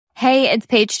Hey, it's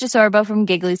Paige DeSorbo from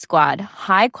Giggly Squad.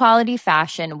 High quality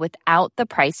fashion without the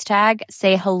price tag.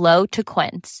 Say hello to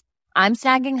Quince. I'm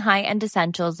snagging high-end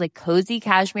essentials like cozy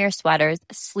cashmere sweaters,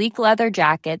 sleek leather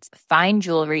jackets, fine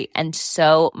jewelry, and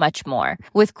so much more.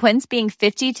 With Quince being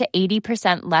 50 to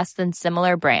 80% less than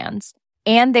similar brands.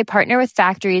 And they partner with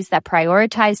factories that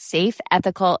prioritize safe,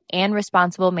 ethical, and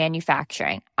responsible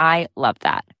manufacturing. I love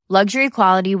that. Luxury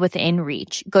quality within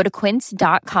reach. Go to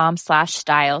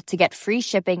quince.com/style to get free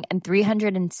shipping and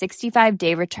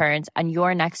 365-day returns on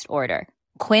your next order.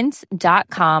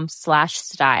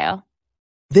 Quince.com/style.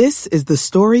 This is the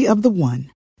story of the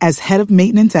one. As head of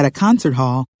maintenance at a concert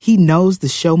hall, he knows the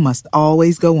show must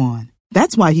always go on.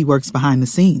 That's why he works behind the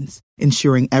scenes,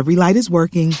 ensuring every light is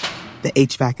working, the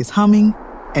HVAC is humming,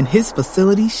 and his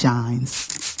facility shines.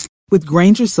 With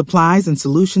Grainger's supplies and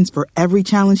solutions for every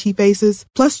challenge he faces,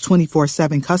 plus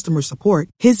 24/7 customer support,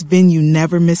 his venue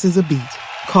never misses a beat.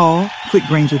 Call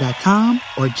quickgrainger.com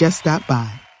or just stop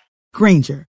by.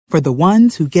 Grainger, for the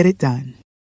ones who get it done.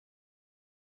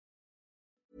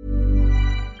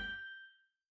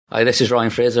 Hi, this is Ryan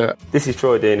Fraser. This is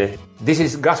Troy Deeney. This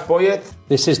is Gus Poyet.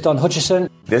 This is Don Hutchison.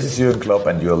 This is Jürgen Klopp,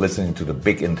 and you're listening to The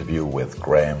Big Interview with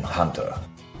Graham Hunter.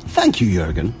 Thank you,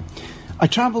 Jürgen. I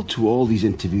travelled to all these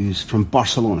interviews from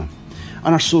Barcelona,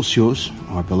 and our socios,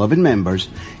 our beloved members,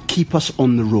 keep us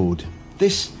on the road.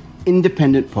 This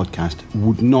independent podcast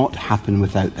would not happen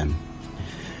without them.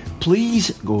 Please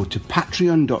go to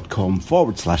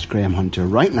patreon.com/Graham Hunter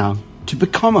right now to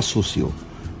become a socio,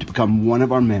 to become one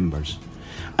of our members,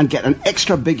 and get an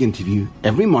extra big interview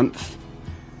every month,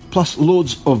 plus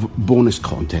loads of bonus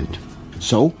content.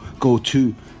 So go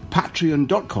to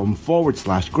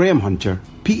patreon.com/Graham Hunter,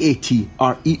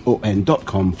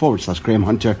 patreon.com/Graham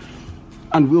Hunter,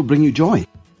 and we'll bring you joy.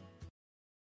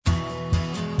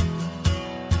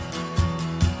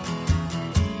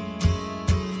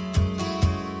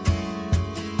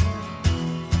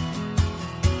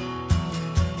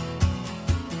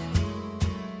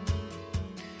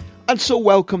 And so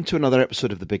welcome to another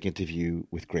episode of The Big Interview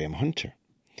with Graham Hunter.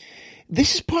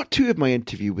 This is part 2 of my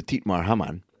interview with Dietmar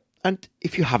Hamann, and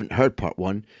if you haven't heard part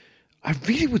 1, I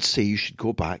really would say you should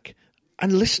go back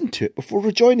and listen to it before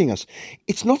rejoining us.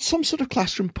 It's not some sort of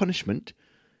classroom punishment,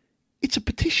 it's a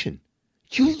petition.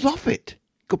 You'll love it.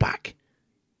 Go back.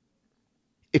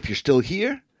 If you're still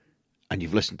here, and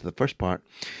you've listened to the first part,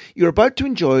 you're about to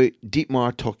enjoy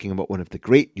Dietmar talking about one of the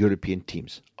great European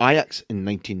teams, Ajax in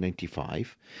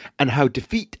 1995, and how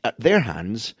defeat at their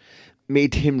hands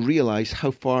made him realise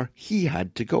how far he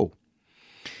had to go.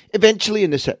 Eventually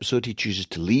in this episode he chooses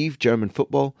to leave German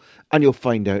football, and you'll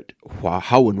find out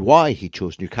how and why he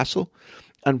chose Newcastle,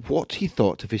 and what he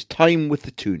thought of his time with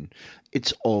the Toon.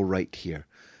 It's all right here.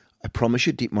 I promise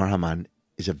you Dietmar Hamann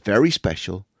is a very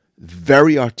special,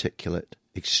 very articulate,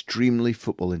 extremely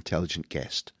football intelligent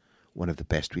guest, one of the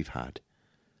best we've had.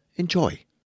 Enjoy.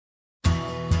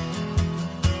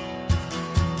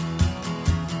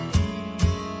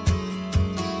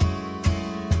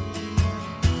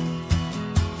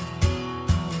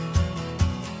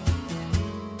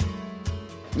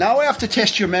 Now I have to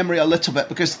test your memory a little bit,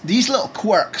 because these little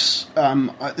quirks,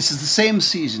 this is the same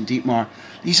season, Dietmar,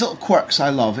 these little quirks I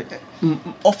love.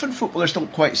 Often footballers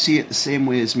don't quite see it the same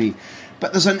way as me,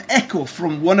 but there's an echo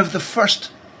from one of the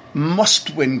first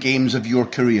must-win games of your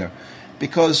career,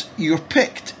 because you're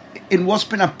picked in what's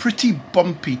been a pretty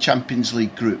bumpy Champions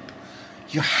League group.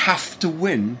 You have to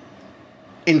win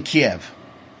in Kiev.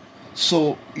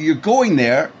 So you're going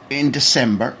there in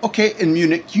December. Okay, in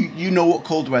Munich, you know what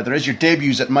cold weather is. Your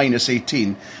debut's at minus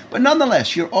 18. But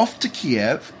nonetheless, you're off to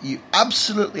Kiev. You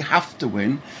absolutely have to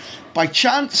win. By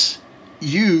chance,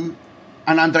 you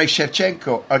and Andrei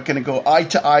Shevchenko are going to go eye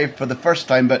to eye for the first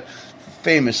time, but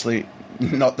famously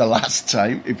not the last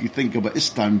time, if you think about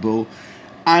Istanbul.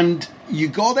 And you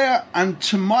go there, and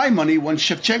to my money, when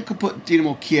Shevchenko put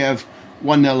Dynamo Kiev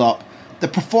 1-0 up, the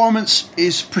performance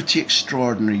is pretty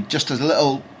extraordinary. Just as a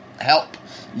little help,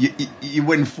 you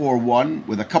win 4-1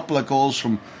 with a couple of goals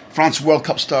from France World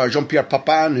Cup star Jean-Pierre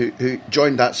Papin, who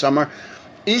joined that summer.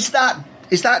 Is that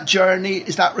journey,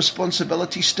 is that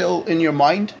responsibility still in your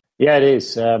mind? Yeah, it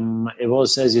is. It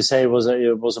was, as you say, it was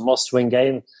a must-win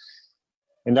game.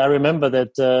 And I remember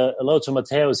that Lothar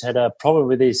Matthäus had a problem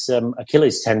with his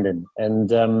Achilles tendon.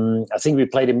 And I think we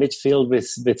played in midfield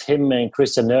with him and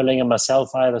Christian Nörling and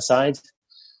myself either side.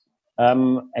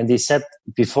 And he said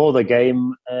before the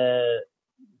game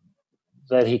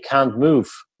that he can't move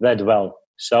that well.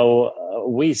 So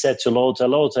we said to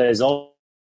Lothar is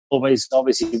always,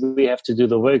 obviously, we have to do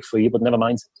the work for you, but never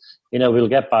mind. We'll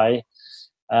get by.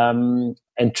 And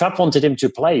Trapp wanted him to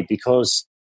play because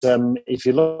if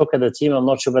you look at the team, I'm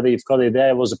not sure whether you've got it there,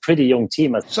 it was a pretty young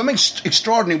team. Something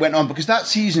extraordinary went on, because that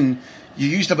season you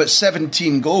used about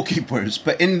 17 goalkeepers,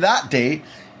 but in that day,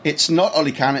 it's not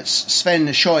Oli Kahn, it's Sven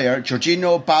Scheuer,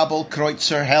 Jorginho, Babel,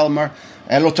 Kreutzer, Helmer,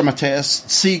 Lothar Matthäus,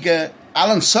 Siege,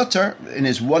 Alan Sutter in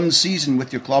his one season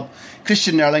with your club,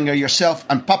 Christian Nerlinger, yourself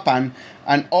and Papan,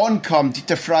 and on come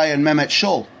Dieter Frey and Mehmet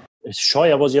Scholl.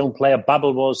 Scheuer was a young player,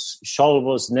 Babel was, Scholl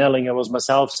was, Nerlinger was,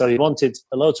 myself. So he wanted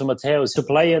Lothar Matthäus to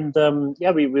play, and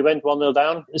we went 1-0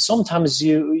 down. Sometimes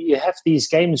you have these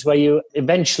games where you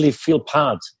eventually feel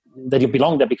part that you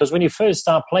belong there, because when you first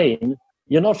start playing,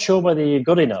 you're not sure whether you're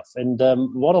good enough. And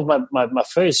one of my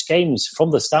first games from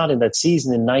the start in that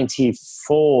season in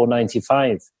 94,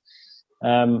 95,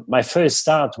 my first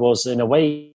start was in a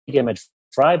away game at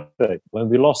Freiburg when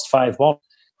we lost 5-1.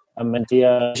 And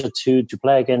the to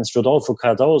play against Rodolfo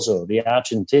Cardoso, the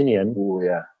Argentinian,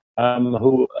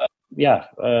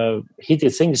 he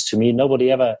did things to me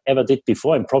nobody ever did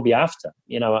before and probably after.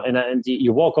 And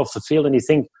you walk off the field and you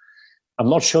think, I'm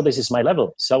not sure this is my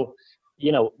level. So,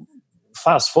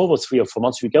 fast forward 3 or 4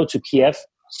 months, we go to Kiev.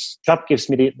 Trapp gives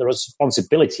me the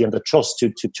responsibility and the trust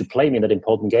to play me in that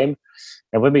important game.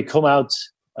 And when we come out,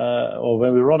 or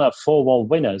when we run out 4-1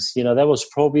 winners, that was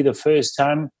probably the first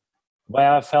time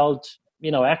where I felt,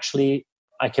 actually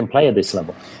I can play at this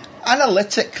level.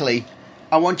 Analytically,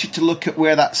 I want you to look at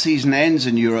where that season ends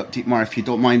in Europe, Dietmar, if you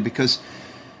don't mind, because,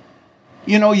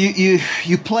 you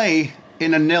play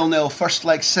in a 0-0 first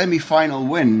leg semi-final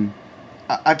win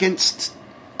against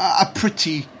a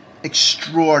pretty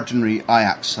extraordinary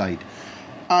Ajax side.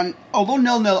 And although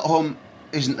 0-0 at home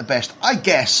isn't the best, I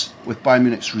guess, with Bayern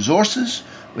Munich's resources,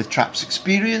 with Trapp's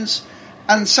experience,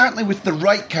 and certainly with the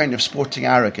right kind of sporting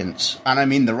arrogance, and I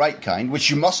mean the right kind, which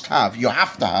you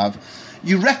have to have,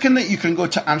 you reckon that you can go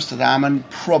to Amsterdam and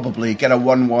probably get a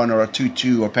 1-1 or a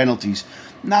 2-2 or penalties.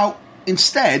 Now,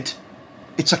 instead,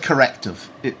 it's a corrective.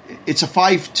 It's a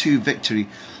 5-2 victory.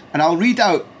 And I'll read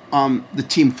out the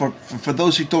team for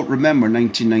those who don't remember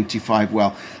 1995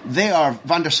 well. They are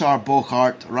Van der Sar,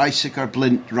 Bogaert, Reisiger,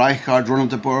 Blind, Rijkaard,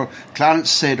 Ronald de Boer,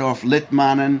 Clarence Seedorf,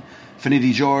 Litmanen,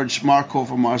 Finidi George, Mark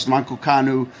Overmars, Manko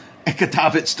Kanu. Eka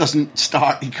Davids doesn't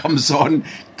start, he comes on.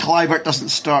 Kluivert doesn't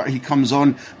start, he comes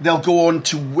on. They'll go on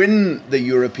to win the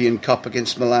European Cup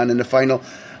against Milan in the final.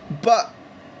 But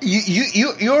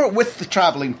you're with the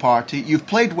travelling party. You've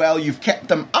played well. You've kept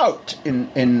them out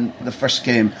in the first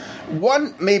game.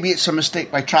 One, maybe it's a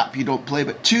mistake by Trapp you don't play.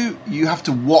 But two, you have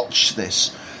to watch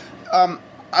this. I'm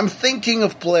thinking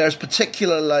of players,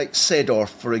 particularly like Seedorf,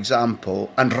 for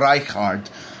example, and Rijkaard.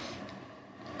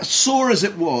 Sore as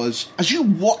it was, as you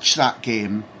watch that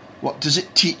game, what does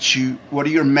it teach you? What are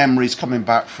your memories coming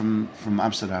back from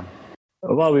Amsterdam?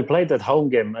 Well, we played that home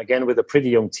game again with a pretty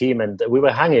young team, and we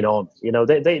were hanging on.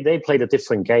 They played a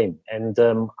different game, and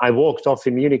I walked off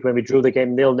in Munich when we drew the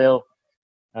game 0-0.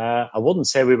 I wouldn't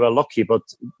say we were lucky, but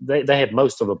they had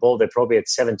most of the ball. They probably had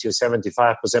 70 or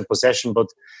 75% possession, but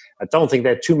I don't think they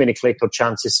had too many clear-cut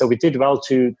chances. So we did well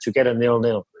to get a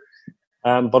 0-0.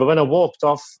 But when I walked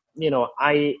off,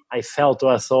 I felt,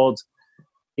 or I thought,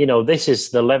 this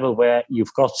is the level where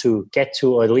you've got to get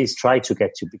to, or at least try to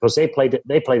get to, because they played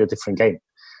a different game.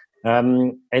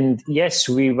 And yes,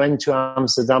 we went to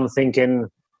Amsterdam thinking,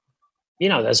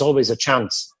 there's always a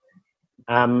chance.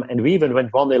 And we even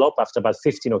went 1-0 up after about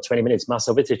 15 or 20 minutes.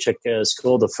 Marcel Wittek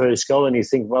scored the first goal, and you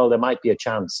think, well, there might be a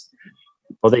chance.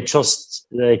 But they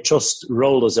just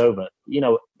rolled us over.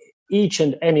 Each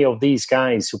and any of these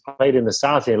guys who played in the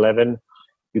starting 11,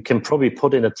 you can probably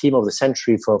put in a team of the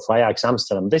century for Ajax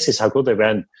Amsterdam. This is how good they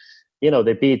were.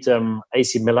 They beat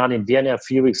AC Milan in Vienna a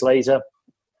few weeks later.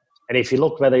 And if you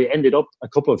look where they ended up a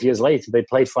couple of years later, they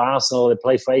played for Arsenal, they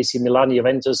played for AC Milan,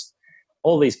 Juventus.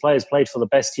 All these players played for the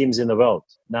best teams in the world.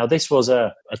 Now, this was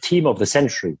a team of the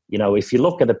century. If you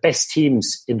look at the best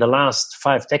teams in the last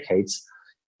 5 decades,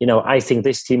 I think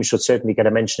this team should certainly get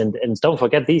a mention. And don't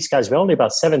forget, these guys were only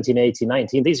about 17, 18,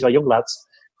 19. These were young lads,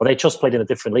 but they just played in a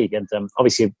different league. And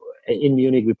obviously, in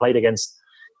Munich, we played against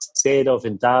Seedorf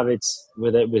and Davids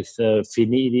with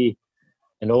Finidi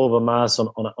and Overmars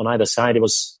on either side. It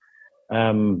was,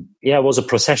 it was a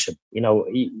procession.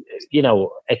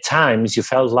 At times you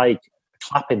felt like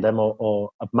clapping them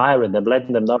or admiring them,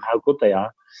 letting them know how good they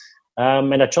are.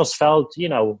 And I just felt,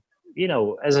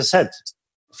 as I said,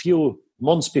 a few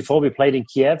months before we played in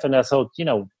Kiev, and I thought,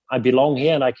 I belong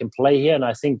here and I can play here, and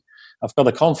I think I've got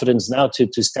the confidence now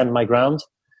to stand my ground.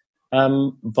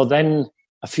 But then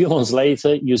a few months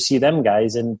later, you see them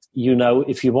guys, and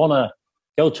if you want to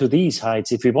go to these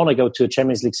heights, if you want to go to a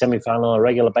Champions League semi-final on a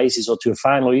regular basis or to a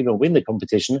final or even win the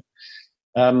competition,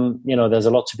 there's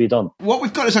a lot to be done. What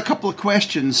we've got is a couple of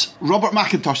questions. Robert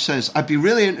McIntosh says, I'd be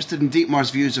really interested in Dietmar's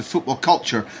views of football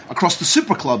culture across the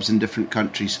super clubs in different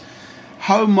countries.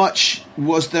 How much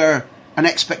was there an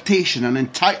expectation, an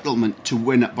entitlement to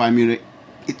win at Bayern Munich?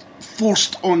 It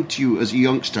forced onto you as a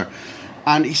youngster.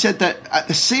 And he said that at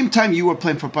the same time you were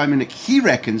playing for Bayern Munich, he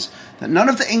reckons that none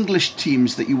of the English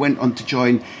teams that you went on to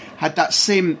join had that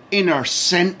same inner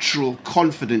central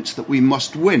confidence that we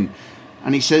must win.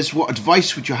 And he says, what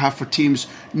advice would you have for teams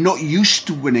not used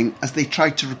to winning as they try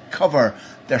to recover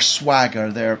their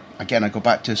swagger, again, I go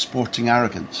back to sporting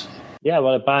arrogance? Yeah,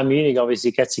 well, Bayern Munich obviously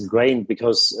gets ingrained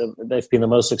because they've been the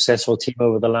most successful team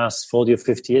over the last 40 or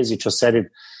 50 years. You just said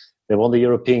it. They won the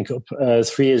European Cup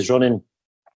 3 years running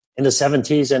in the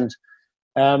 70s.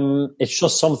 And it's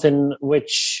just something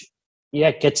which,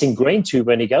 gets ingrained to you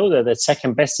when you go there. That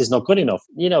second best is not good enough.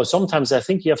 Sometimes I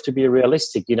think you have to be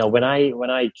realistic. When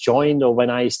I joined or when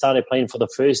I started playing for the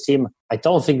first team, I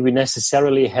don't think we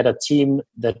necessarily had a team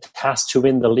that has to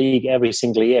win the league every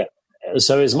single year.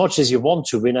 So as much as you want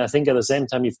to win, I think at the same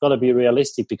time, you've got to be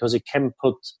realistic because it can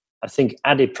put, I think,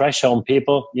 added pressure on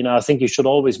people. I think you should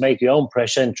always make your own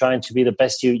pressure and trying to be the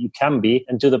best you can be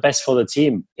and do the best for the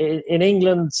team. In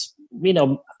England,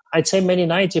 I'd say Man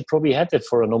United probably had it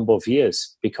for a number of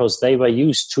years because they were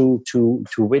used to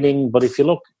winning. But if you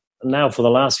look now for the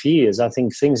last few years, I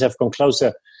think things have got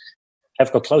closer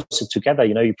together.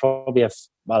 You probably have,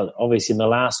 well, obviously in the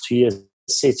last 2 years,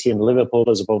 City and Liverpool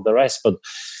is above the rest, but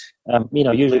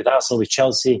usually with Arsenal, with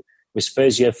Chelsea, with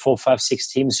Spurs, you have 4, 5,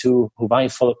 6 teams who vie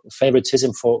for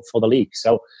favouritism for the league.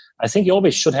 So I think you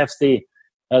always should have the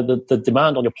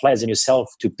demand on your players and yourself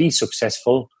to be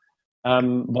successful.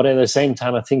 But at the same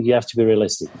time, I think you have to be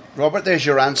realistic. Robert, there's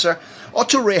your answer.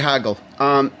 Otto Rehhagel,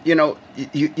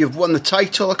 you've won the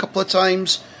title a couple of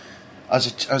times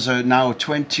as a now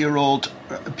 20-year-old.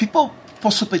 People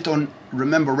possibly don't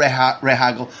remember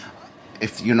Rehhagel,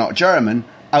 if you're not German,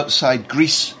 outside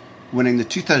Greece, winning the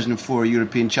 2004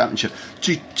 European Championship.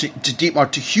 To Dietmar,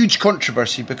 to huge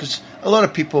controversy because a lot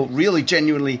of people really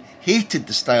genuinely hated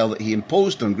the style that he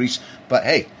imposed on Greece. But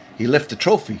hey, he lifted the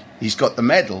trophy. He's got the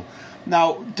medal.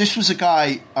 Now, this was a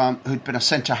guy who'd been a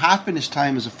centre-half in his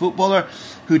time as a footballer,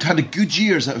 who'd had a good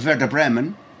years at Werder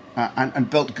Bremen and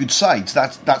built good sides.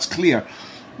 That's clear.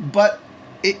 But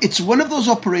it's one of those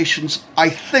operations, I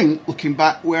think, looking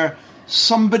back, where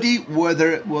somebody,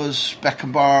 whether it was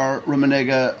Beckenbauer,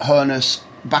 Rummenigge, Hoeneß,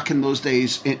 back in those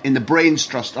days, in the Brains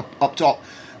Trust up top,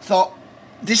 thought,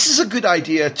 this is a good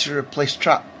idea to replace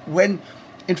Trapp, when,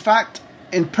 in fact,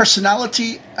 in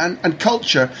personality and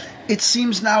culture, it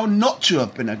seems now not to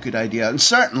have been a good idea. And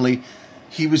certainly,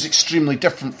 he was extremely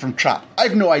different from Trapp.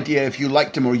 I've no idea if you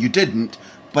liked him or you didn't,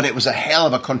 but it was a hell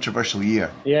of a controversial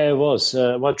year. Yeah, it was.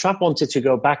 Well, Trapp wanted to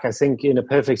go back. I think in a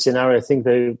perfect scenario, I think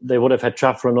they would have had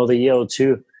Trapp for another year or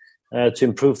two to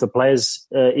improve the players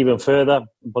even further.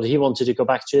 But he wanted to go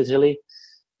back to Italy.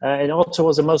 And Otto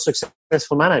was the most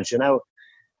successful manager. Now,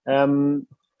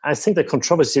 I think the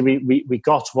controversy we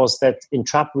got was that in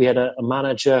Trapp we had a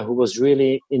manager who was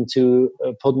really into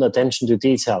putting attention to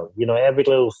detail. Every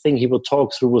little thing he would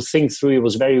talk through, would think through. He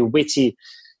was very witty.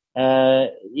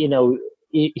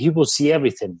 He would see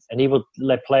everything and he would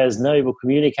let players know, he would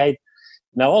communicate.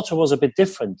 Now, Otto was a bit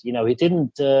different. He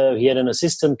didn't, he had an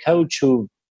assistant coach who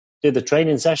did the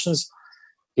training sessions.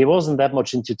 He wasn't that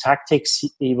much into tactics.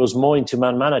 He was more into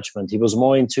man management. He was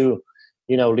more into,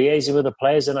 liaising with the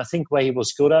players. And I think where he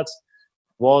was good at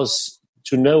was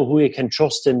to know who he can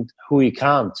trust and who he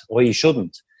can't or he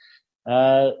shouldn't.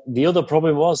 The other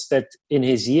problem was that in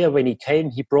his year when he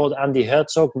came, he brought Andy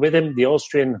Herzog with him, the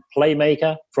Austrian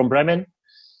playmaker from Bremen.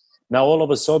 Now, all of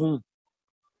a sudden,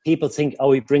 people think,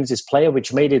 he brings this player,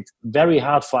 which made it very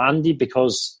hard for Andy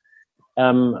because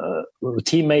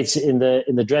teammates in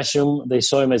the dressing room, they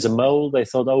saw him as a mole. They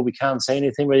thought, we can't say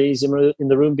anything when he's in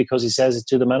the room because he says it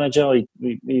to the manager or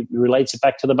he relates it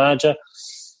back to the manager.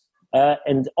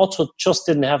 And Otto just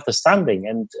didn't have the standing.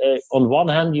 And on one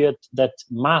hand, you had that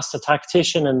master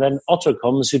tactician, and then Otto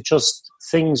comes who just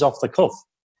things off the cuff.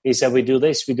 He said, we do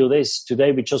this.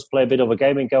 Today we just play a bit of a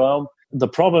game and go home. The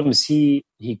problems he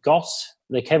got,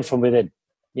 they came from within.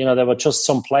 There were just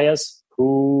some players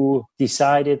who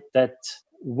decided that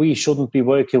we shouldn't be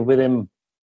working with him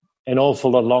an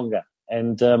awful lot longer.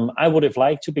 And I would have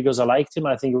liked to because I liked him.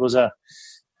 I think it was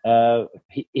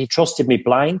he trusted me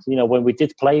blind. When we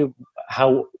did play,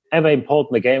 however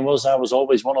important the game was, I was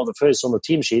always one of the first on the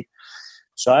team sheet.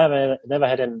 So I never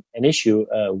had an issue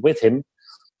with him.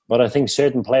 But I think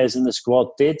certain players in the squad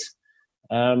did.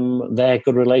 They had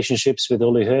good relationships with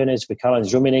Uli Hoeneß, with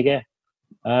Karl-Heinz Rummenigge.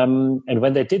 And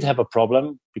when they did have a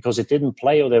problem, because it didn't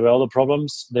play or there were other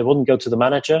problems, they wouldn't go to the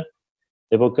manager.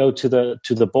 They would go to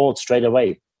the board straight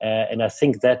away. And I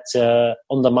think that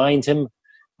undermined him.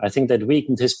 I think that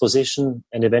weakened his position.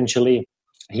 And eventually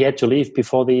he had to leave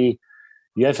before the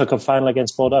UEFA Cup final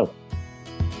against Bordeaux.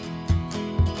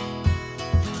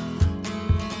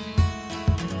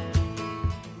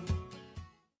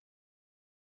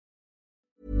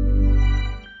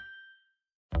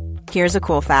 Here's a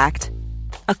cool fact.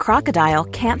 A crocodile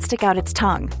can't stick out its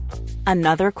tongue.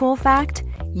 Another cool fact,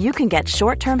 you can get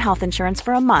short-term health insurance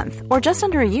for a month or just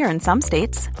under a year in some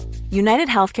states. United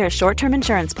Healthcare short-term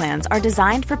insurance plans are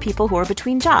designed for people who are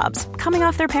between jobs, coming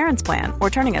off their parents' plan, or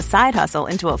turning a side hustle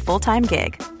into a full-time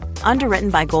gig. Underwritten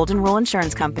by Golden Rule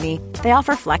Insurance Company, they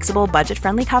offer flexible,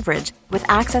 budget-friendly coverage with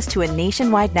access to a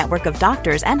nationwide network of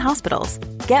doctors and hospitals.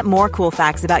 Get more cool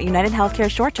facts about United Healthcare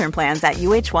short-term plans at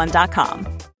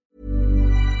uh1.com.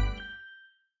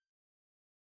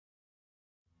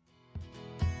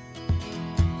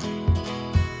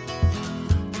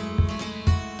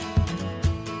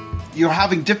 You're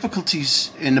having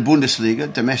difficulties in the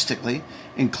Bundesliga domestically,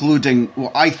 including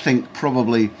what I think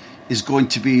probably is going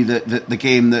to be the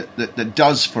game that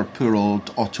does for poor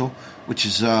old Otto, which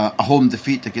is a home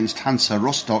defeat against Hansa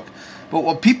Rostock. But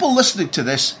what people listening to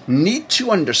this need to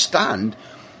understand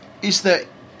is that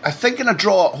I think in a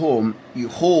draw at home, you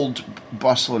hold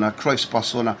Barcelona, Cruyff's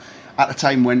Barcelona, at a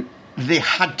time when they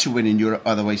had to win in Europe,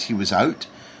 otherwise he was out.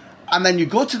 And then you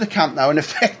go to the Camp Nou and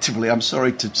effectively, I'm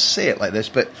sorry to say it like this,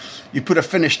 but you put a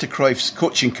finish to Cruyff's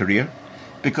coaching career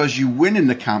because you win in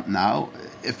the Camp Nou.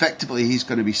 Effectively, he's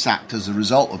going to be sacked as a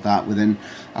result of that within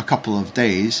a couple of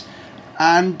days.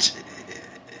 And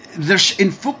there's in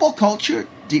football culture,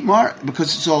 Dietmar,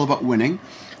 because it's all about winning,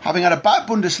 having had a bad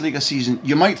Bundesliga season,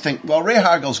 you might think, well, Ray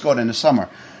Hagel's gone in the summer.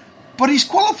 But he's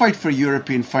qualified for a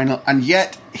European final, and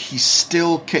yet he's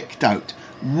still kicked out.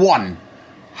 One,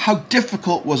 how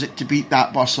difficult was it to beat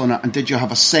that Barcelona, and did you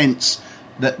have a sense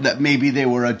that maybe they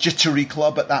were a jittery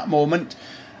club at that moment?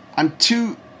 And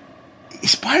two,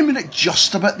 is Bayern Munich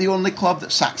just about the only club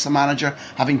that sacks a manager,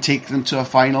 having taken them to a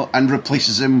final, and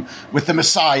replaces him with the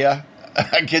Messiah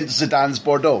against Zidane's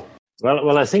Bordeaux?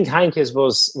 Well, I think Heinkes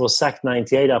was sacked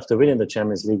 98 after winning the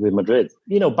Champions League with Madrid.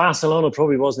 You know, Barcelona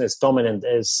probably wasn't as dominant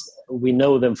as we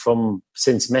know them from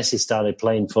since Messi started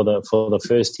playing for the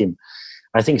first team.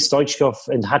 I think Stoichkov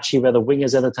and Hachi were the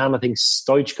wingers at the time. I think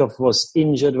Stoichkov was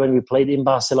injured when we played in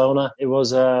Barcelona. It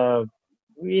was a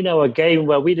game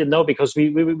where we didn't know because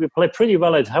we played pretty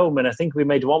well at home, and I think we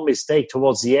made one mistake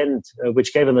towards the end,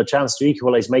 which gave them the chance to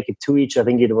equalize, make it 2-2. I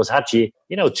think it was Hachi.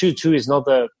 2-2 is not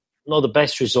the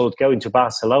best result going to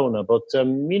Barcelona, but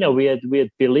we had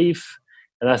belief,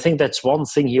 and I think that's one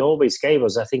thing he always gave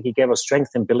us. I think he gave us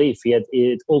strength and belief. He had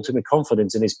ultimate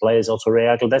confidence in his players. Otto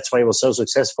Rehagel. That's why he was so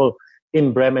successful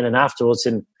in Bremen and afterwards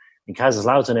in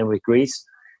Kaiserslautern and with Greece.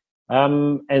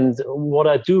 And what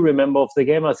I do remember of the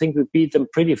game, I think we beat them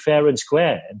pretty fair and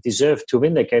square and deserved to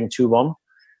win the game 2-1,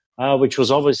 which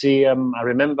was obviously, I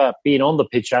remember being on the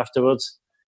pitch afterwards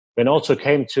when Otto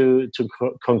came to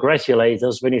congratulate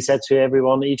us, when he said to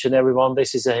everyone, each and everyone,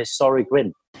 this is a historic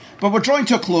win. But we're drawing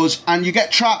to a close, and you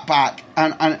get Trapp back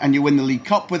and you win the League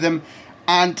Cup with him.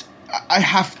 And I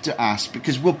have to ask,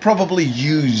 because we'll probably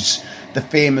use the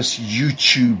famous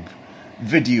YouTube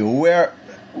video where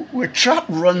Trapp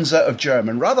runs out of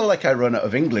German, rather like I run out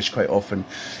of English quite often.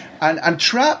 And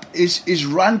Trapp is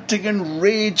ranting and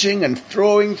raging and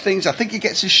throwing things. I think he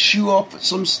gets his shoe off at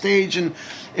some stage, and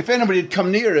if anybody had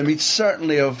come near him, he'd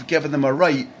certainly have given them a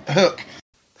right hook.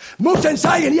 Müssen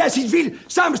zeigen, yes, ich will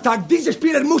Samstag, diese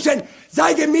Spieler müssen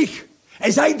zeigen mich.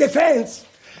 Es sei die Fans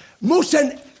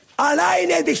müssen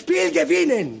alleine das Spiel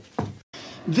gewinnen.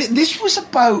 This was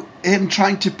about him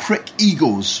trying to prick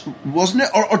egos, wasn't it?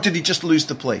 Or did he just lose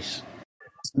the place?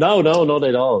 No, not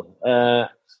at all.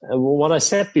 What I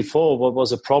said before, what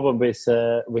was a problem with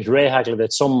Rehagel,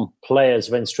 that some players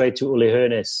went straight to Uli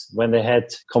Hoeneß when they had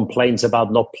complaints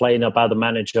about not playing, about the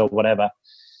manager or whatever.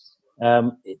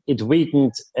 It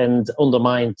weakened and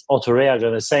undermined Otto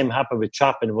Rehagel. The same happened with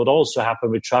Trapp, and it would also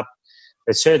happen with Trapp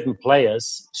that certain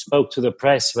players spoke to the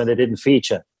press when they didn't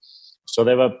feature. So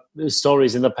there were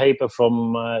stories in the paper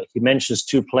from, he mentions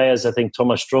two players, I think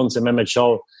Thomas Strunz and Mehmet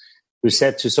Scholl, who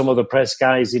said to some of the press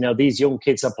guys, these young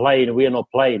kids are playing, we are not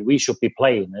playing, we should be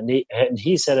playing. And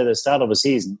he said at the start of the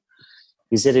season,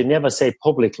 he said he'd never say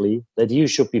publicly that you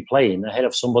should be playing ahead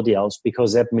of somebody else,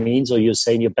 because that means, or you're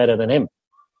saying you're better than him.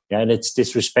 Yeah, and it's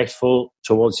disrespectful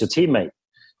towards your teammate,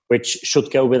 which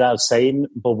should go without saying.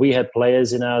 But we had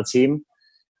players in our team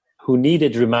who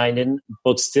needed reminding,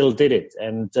 but still did it.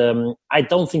 And I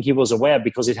don't think he was aware,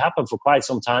 because it happened for quite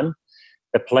some time.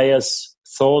 The players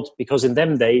thought, because in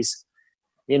them days,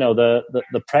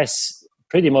 the press,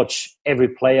 pretty much every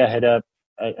player had a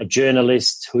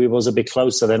journalist who was a bit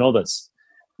closer than others.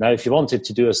 Now, if you wanted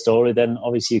to do a story, then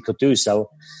obviously you could do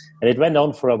so. And it went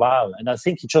on for a while. And I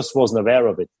think he just wasn't aware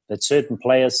of it, that certain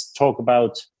players talk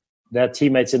about their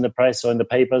teammates in the press or in the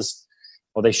papers,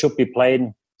 or they should be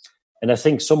playing. And I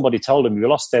think somebody told him, we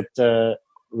lost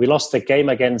that game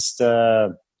against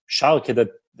Schalke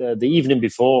the evening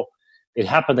before. It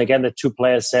happened again that two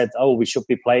players said, oh, we should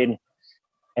be playing.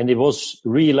 And it was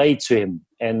relayed to him.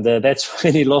 And that's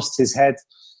when he lost his head.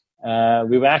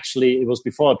 It was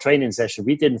before a training session.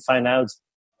 We didn't find out.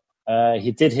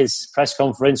 He did his press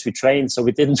conference. We trained, so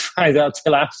we didn't find out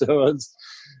till afterwards.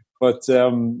 But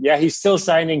he's still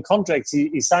signing contracts.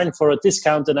 He signed for a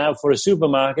discounter now for a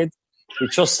supermarket. He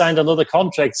just signed another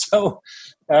contract. So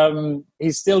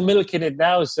he's still milking it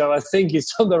now. So I think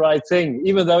he's done the right thing,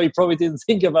 even though he probably didn't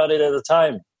think about it at the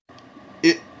time.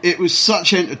 It was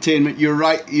such entertainment. You're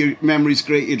right. Your memory's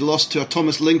great. He'd lost to a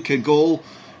Thomas Linke goal.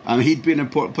 He'd been an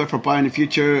important player for Bayern in the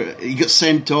future. He got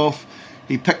sent off.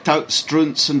 He picked out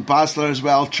Struntz and Basler as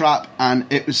well, Trapp,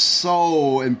 and it was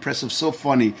so impressive, so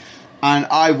funny. And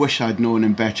I wish I'd known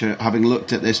him better, having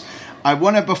looked at this.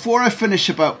 Before I finish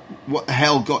about what the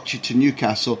hell got you to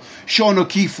Newcastle, Sean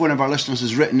O'Keefe, one of our listeners,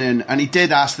 has written in, and he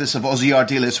did ask this of Ozzy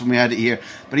Ardiles when we had it here,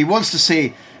 but he wants to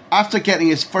say, after getting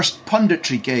his first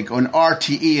punditry gig on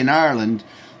RTE in Ireland,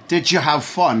 did you have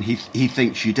fun? He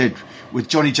thinks you did, with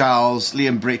Johnny Giles,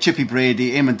 Chippy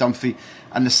Brady, Eamon Dunphy,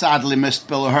 and the sadly missed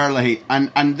Bill O'Herlihy.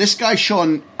 And this guy,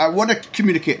 Sean, I want to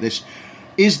communicate this.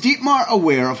 Is Dietmar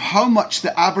aware of how much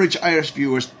the average Irish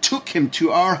viewers took him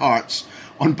to our hearts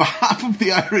on behalf of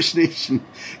the Irish nation?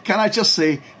 Can I just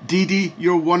say, Didi,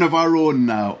 you're one of our own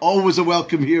now. Always a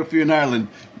welcome here for you in Ireland.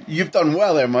 You've done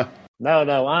well, Emma. No,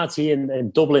 RT in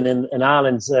Dublin, in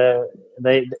Ireland,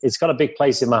 it's got a big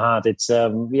place in my heart. It's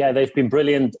they've been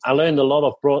brilliant. I learned a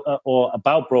lot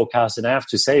about broadcasting, I have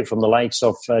to say, from the likes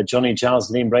of Johnny Giles,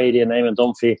 Liam Brady, and Eamon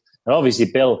Dunphy, and obviously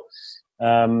Bill,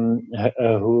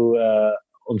 who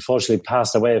unfortunately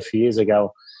passed away a few years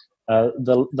ago.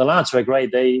 The lads were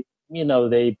great. They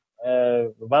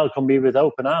welcome me with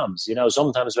open arms.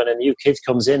 Sometimes when a new kid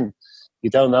comes in,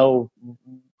 you don't know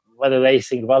whether they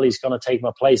think, well, he's going to take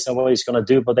my place and what he's going to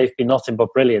do, but they've been nothing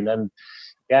but brilliant. And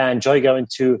I enjoy going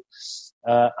to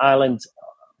Ireland.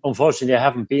 Unfortunately, I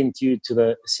haven't been due to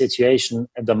the situation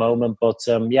at the moment, but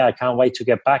I can't wait to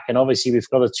get back. And obviously, we've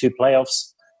got the 2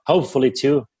 playoffs, hopefully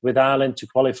 2 with Ireland to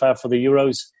qualify for the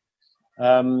Euros.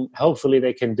 Hopefully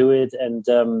they can do it. And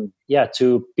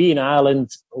to be in Ireland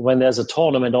when there's a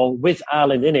tournament or with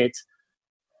Ireland in it,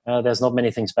 there's not many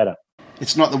things better.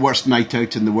 It's not the worst night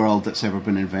out in the world that's ever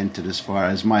been invented, as far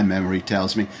as my memory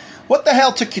tells me. What the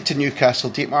hell took you to Newcastle,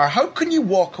 Dietmar? How can you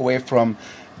walk away from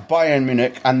Bayern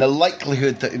Munich and the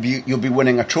likelihood that you'll be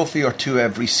winning a trophy or 2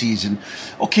 every season?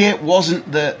 Okay, it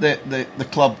wasn't the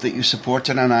club that you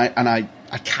supported, and I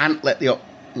can't let the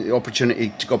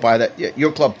opportunity to go by that.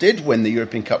 Your club did win the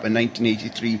European Cup in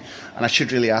 1983, and I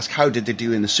should really ask, how did they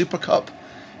do in the Super Cup?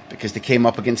 Because they came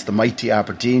up against the mighty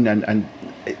Aberdeen, and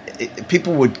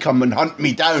people would come and hunt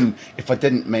me down if I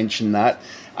didn't mention that.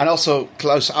 And also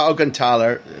Klaus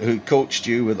Augenthaler, who coached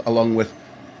you along with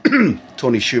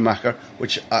Tony Schumacher,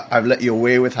 which I've let you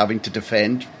away with having to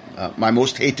defend, my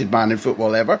most hated man in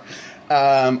football ever.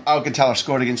 Augenthaler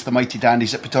scored against the mighty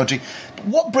Dandies at Pittodrie.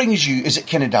 What brings you? Is it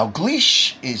kind of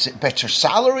Dalglish? Is it better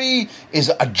salary? Is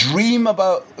it a dream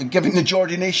about giving the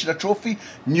Geordie nation a trophy?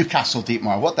 Newcastle,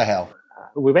 Dietmar, what the hell?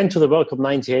 We went to the World Cup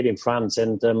 98 in France,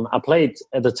 and I played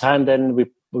at the time. Then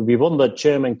we won the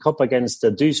German Cup against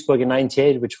Duisburg in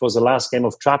 98, which was the last game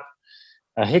of Trapp.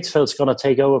 Hitzfeld's going to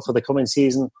take over for the coming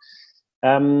season.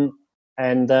 I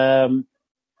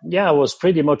was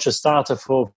pretty much a starter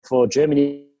for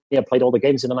Germany. I played all the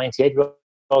games in the 98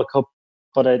 World Cup,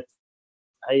 but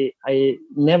I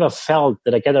never felt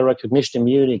that I get a recognition in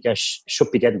Munich I should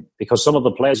be getting, because some of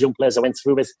the young players I went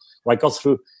through with, or I got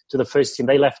through to the first team,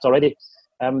 they left already.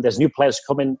 There's new players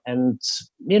coming, and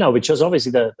which was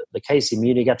obviously the case in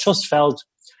Munich. I just felt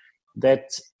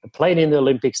that playing in the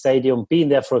Olympic Stadium, being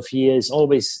there for a few years,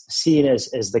 always seen as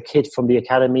the kid from the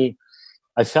academy,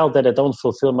 I felt that I don't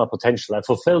fulfill my potential. I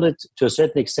fulfilled it to a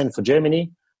certain extent for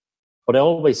Germany, but I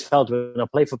always felt when I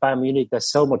play for Bayern Munich, there's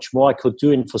so much more I could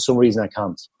do, and for some reason I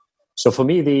can't. So for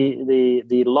me,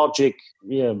 the logic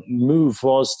move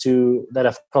was that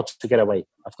I've got to get away.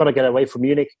 I've got to get away from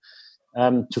Munich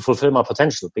to fulfill my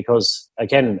potential, because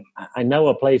again, I know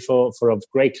I play for a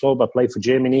great club. I play for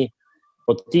Germany,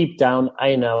 But deep down,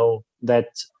 I know that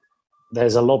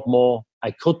there's a lot more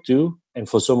I could do. And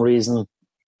for some reason,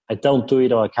 I don't do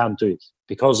it or I can't do it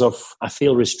because I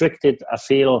feel restricted. I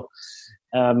feel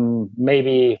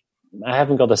maybe I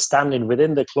haven't got a standing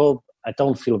within the club. I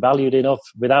don't feel valued enough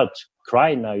without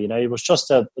crying now. It was just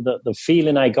the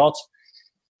feeling I got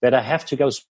that I have to go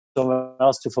somewhere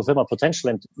else to fulfill my potential.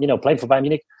 And, playing for Bayern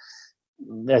Munich,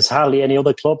 there's hardly any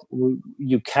other club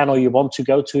you can or you want to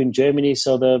go to in Germany.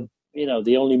 So the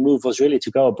only move was really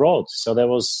to go abroad. So there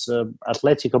was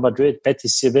Atletico Madrid,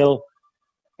 Betis Seville,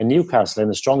 and Newcastle. And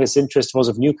the strongest interest was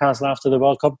of Newcastle after the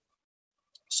World Cup.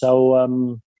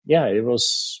 So,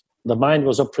 the mind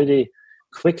was up pretty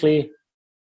quickly.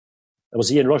 There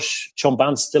was Ian Rush, John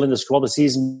Barnes still in the squad the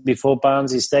season before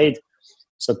Barnes. He stayed.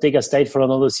 So Digger stayed for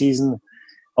another season.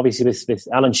 Obviously with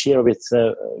Alan Shearer, with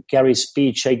Gary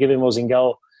Speed, Shea Given was in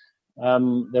goal.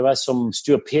 There were some,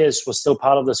 Stuart Pearce was still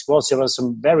part of the squad. So there were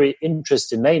some very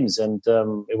interesting names. And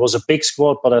it was a big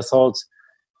squad, but I thought,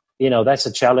 that's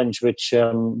a challenge which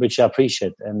I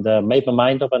appreciate. And made my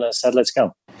mind up and I said, let's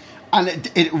go.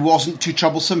 And it wasn't too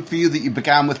troublesome for you that you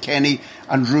began with Kenny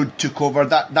and Ruud took over?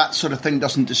 That sort of thing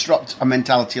doesn't disrupt a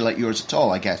mentality like yours at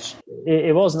all, I guess?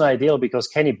 It wasn't ideal because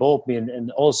Kenny bought me.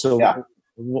 And also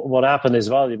what happened as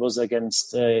well, it was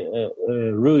against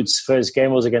Ruud's first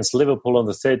game was against Liverpool on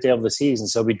the third day of the season.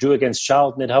 So we drew against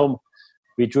Charlton at home.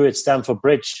 We drew at Stamford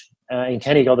Bridge. And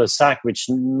Kenny got a sack, which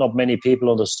not many people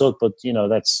understood. But,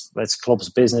 that's club's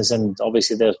business. And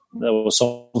obviously there was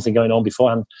something going on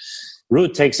beforehand.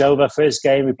 Ruud takes over. First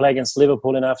game, we play against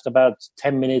Liverpool, and after about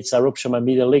 10 minutes, I rupture my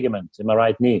medial ligament in my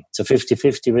right knee. It's a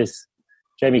 50-50 with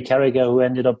Jamie Carragher, who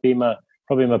ended up being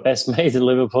probably my best mate in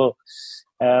Liverpool.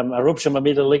 I rupture my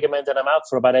medial ligament, and I'm out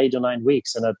for about 8 or 9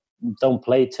 weeks, and I don't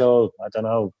play till, I don't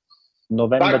know,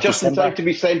 November, Back just December. in time to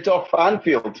be sent off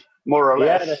Anfield, more or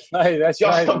less. Yeah, that's right. That's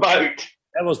just right. about.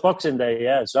 That was Boxing Day,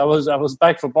 yeah. So I was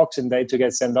back for Boxing Day to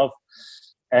get sent off.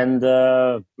 And,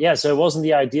 so it wasn't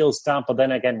the ideal start. But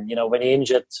then again, when you're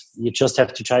injured, you just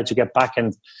have to try to get back.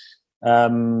 And,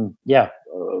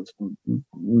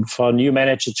 for a new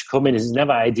manager to come in is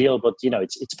never ideal. But,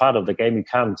 it's part of the game. You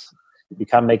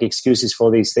can't make excuses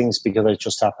for these things because it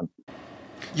just happened.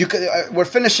 We're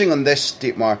finishing on this,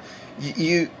 Dietmar.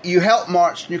 You helped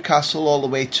march Newcastle all the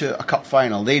way to a cup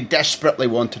final. They desperately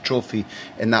want a trophy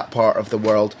in that part of the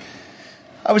world.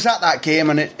 I was at that game,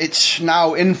 and it's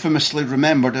now infamously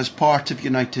remembered as part of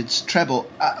United's treble.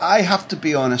 I have to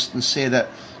be honest and say that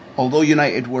although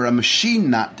United were a machine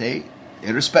that day,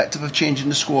 irrespective of changing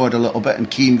the squad a little bit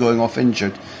and Keane going off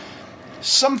injured,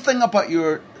 something about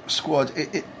your squad,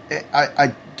 it'd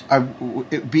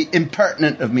be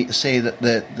impertinent of me to say that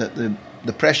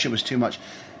the pressure was too much,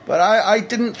 but I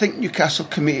didn't think Newcastle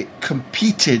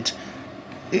competed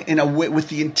in a way with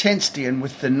the intensity and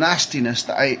with the nastiness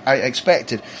that I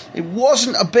expected. It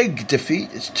wasn't a big defeat,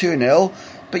 it's 2-0,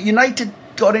 but United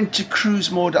got into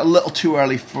cruise mode a little too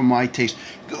early for my taste.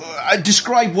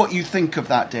 Describe what you think of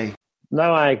that day.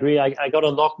 No, I agree. I got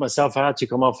a knock myself. I had to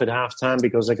come off at half-time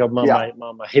because I got my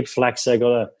hip flexor. I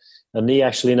got a knee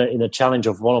actually in a challenge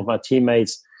of one of my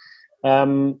teammates.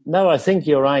 No, I think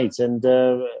you're right. And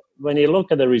when you look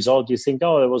at the result, you think,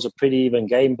 it was a pretty even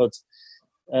game. But,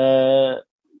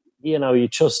 you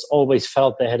just always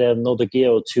felt they had another gear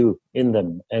or two in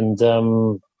them. And,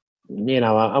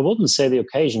 I wouldn't say the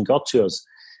occasion got to us.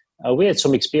 We had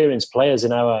some experienced players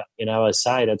in our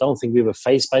side. I don't think we were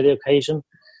faced by the occasion.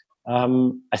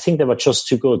 I think they were just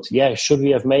too good. Yeah, should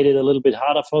we have made it a little bit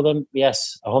harder for them?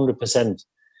 Yes, 100%.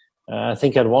 I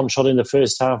think I had one shot in the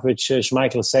first half, which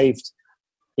Schmeichel saved.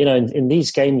 In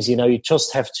these games, you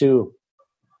just have to...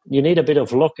 You need a bit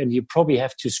of luck, and you probably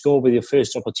have to score with your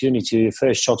first opportunity, your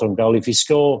first shot on goal. If you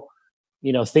score,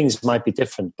 things might be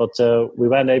different. But we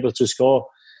weren't able to score,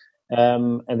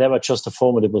 and they were just a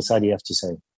formidable side, you have to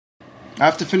say. I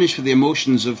have to finish with the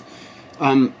emotions of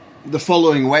the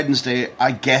following Wednesday.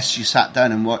 I guess you sat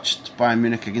down and watched Bayern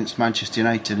Munich against Manchester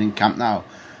United in Camp Nou.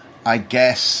 I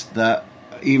guess that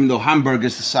even though Hamburg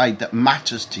is the side that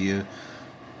matters to you,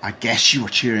 I guess you were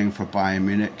cheering for Bayern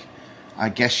Munich. I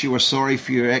guess you were sorry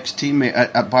for your ex-teammate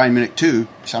at Bayern Munich too,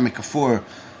 Sami Kaffour,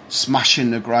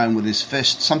 smashing the ground with his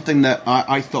fist. Something that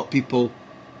I thought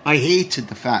I hated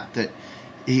the fact that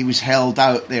he was held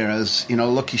out there as,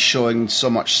 look, he's showing so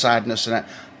much sadness, and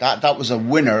that was a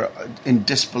winner in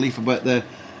disbelief about the...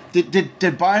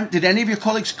 Did any of your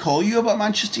colleagues call you about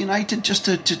Manchester United just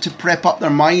to prep up their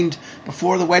mind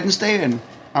before the Wednesday?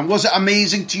 And was it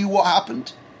amazing to you what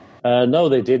happened? No,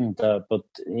 they didn't. But,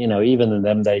 even in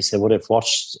them days, they would have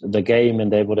watched the game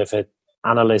and they would have had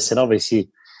analysts. And obviously,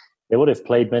 they would have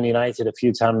played Man United a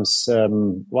few times.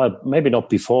 Well, maybe not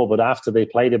before, but after they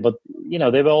played it. But, you know,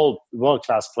 they were all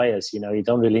world-class players. You know, you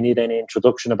don't really need any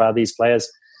introduction about these players.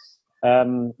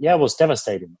 It was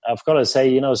devastating. I've got to say,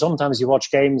 you know, sometimes you watch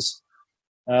games.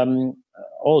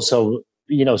 Also,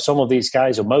 you know, some of these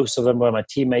guys, or most of them, were my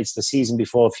teammates the season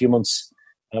before, a few months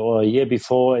or a year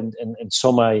before, and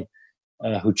some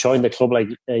who joined the club, like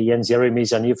Jens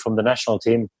Jeremies, I knew from the national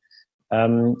team.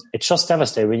 It's just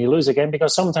devastating when you lose a game,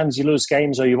 because sometimes you lose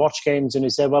games or you watch games and you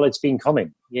say, well, it's been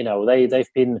coming. You know, they've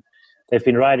been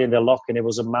right in their luck, and it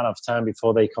was a matter of time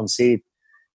before they concede.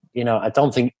 You know, I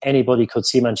don't think anybody could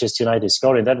see Manchester United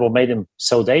scoring. That's what made them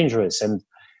so dangerous. And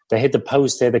they hit the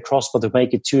post there, the crossbar to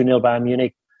make it 2-0 by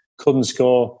Munich, couldn't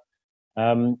score.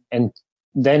 And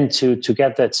then to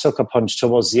get that sucker punch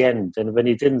towards the end, and when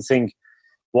he didn't think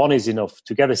one is enough,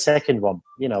 to get a second one,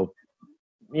 we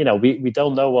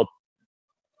don't know what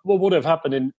would have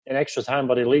happened in extra time,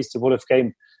 but at least it would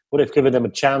have given them a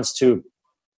chance to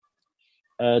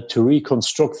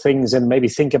reconstruct things and maybe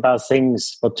think about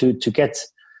things. But to get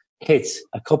hit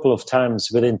a couple of times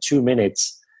within 2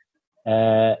 minutes,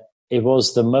 it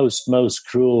was the most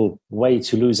cruel way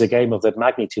to lose a game of that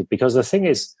magnitude. Because the thing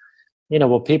is, you know,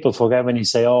 what people forget when you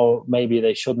say, oh, maybe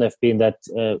they shouldn't have been that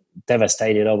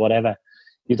devastated or whatever.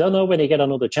 You don't know when you get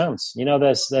another chance. You know,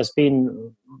 there's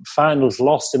been finals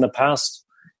lost in the past.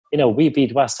 You know, we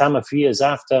beat West Ham a few years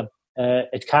after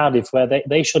at Cardiff, where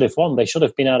they should have won. They should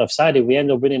have been out of sight. If we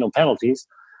end up winning on penalties,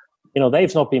 you know,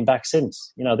 they've not been back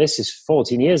since. You know, this is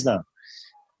 14 years now.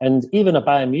 And even at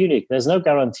Bayern Munich, there's no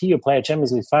guarantee you play a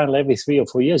Champions League final every 3 or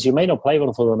 4 years. You may not play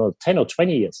one for another 10 or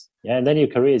 20 years. Yeah, and then your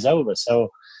career is over. So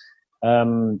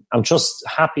I'm just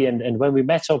happy. And when we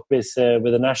met up with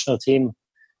the national team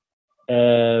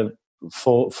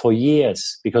for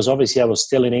years, because obviously I was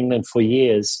still in England for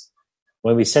years,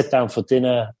 when we sat down for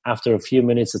dinner, after a few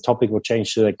minutes, the topic would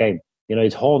change to the game. You know,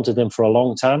 it haunted them for a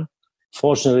long time.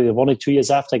 Fortunately, they won it 2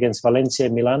 years after against Valencia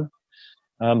and Milan.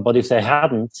 But if they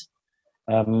hadn't,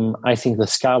 I think the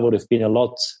scar would have been a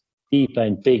lot deeper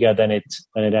and bigger than it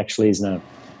actually is now.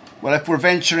 Well, if we're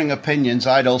venturing opinions,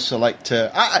 I'd also like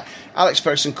to... Alex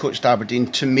Ferguson coached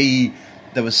Aberdeen. To me,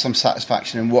 there was some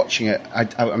satisfaction in watching it.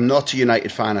 I'm not a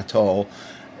United fan at all.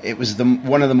 It was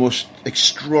one of the most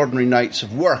extraordinary nights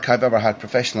of work I've ever had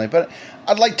professionally. But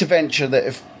I'd like to venture that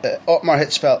if Ottmar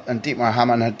Hitzfeld and Dietmar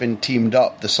Hamann had been teamed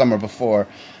up the summer before,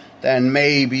 then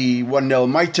maybe 1-0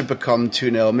 might have become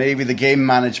 2-0. Maybe the game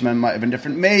management might have been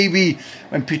different. Maybe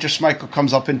when Peter Schmeichel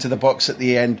comes up into the box at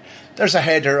the end, there's a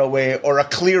header away or a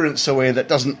clearance away that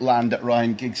doesn't land at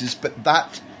Ryan Giggs's. But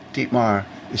that, Dietmar,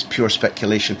 is pure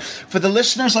speculation. For the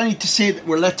listeners, I need to say that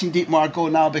we're letting Dietmar go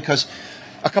now, because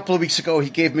a couple of weeks ago he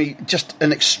gave me just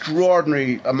an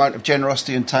extraordinary amount of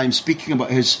generosity and time speaking about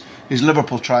his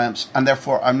Liverpool triumphs, and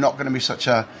therefore I'm not going to be such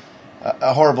a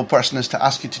horrible person as to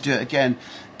ask you to do it again.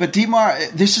 But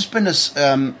Dietmar, this has been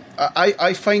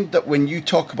I find that when you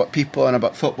talk about people and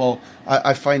about football,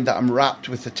 I find that I'm wrapped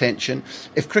with attention.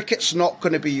 If cricket's not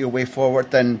going to be your way forward,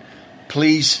 then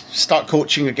please start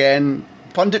coaching again.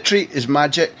 Punditry is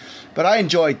magic. But I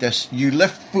enjoyed this. You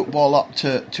lift football up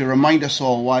to remind us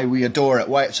all why we adore it,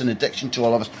 why it's an addiction to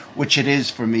all of us, which it is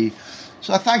for me.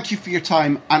 So I thank you for your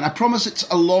time, and I promise it's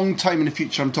a long time in the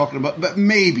future I'm talking about, but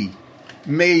maybe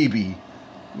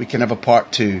we can have a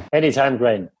part 2. Anytime,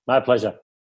 Graham. My pleasure.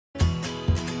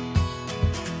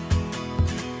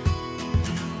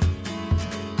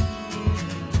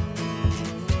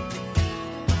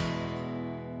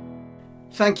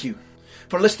 Thank you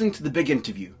for listening to The Big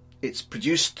Interview. It's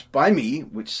produced by me,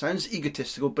 which sounds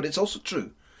egotistical, but it's also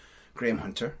true, Graham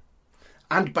Hunter,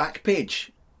 and Backpage.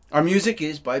 Our music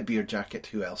is by Beer Jacket,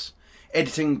 who else?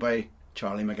 Editing by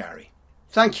Charlie McGarry.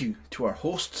 Thank you to our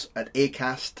hosts at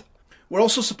Acast. We're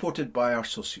also supported by our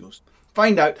socios.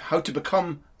 Find out how to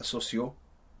become a socio,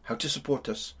 how to support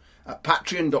us, at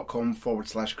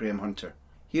patreon.com/Graham Hunter.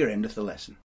 Here endeth the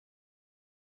lesson.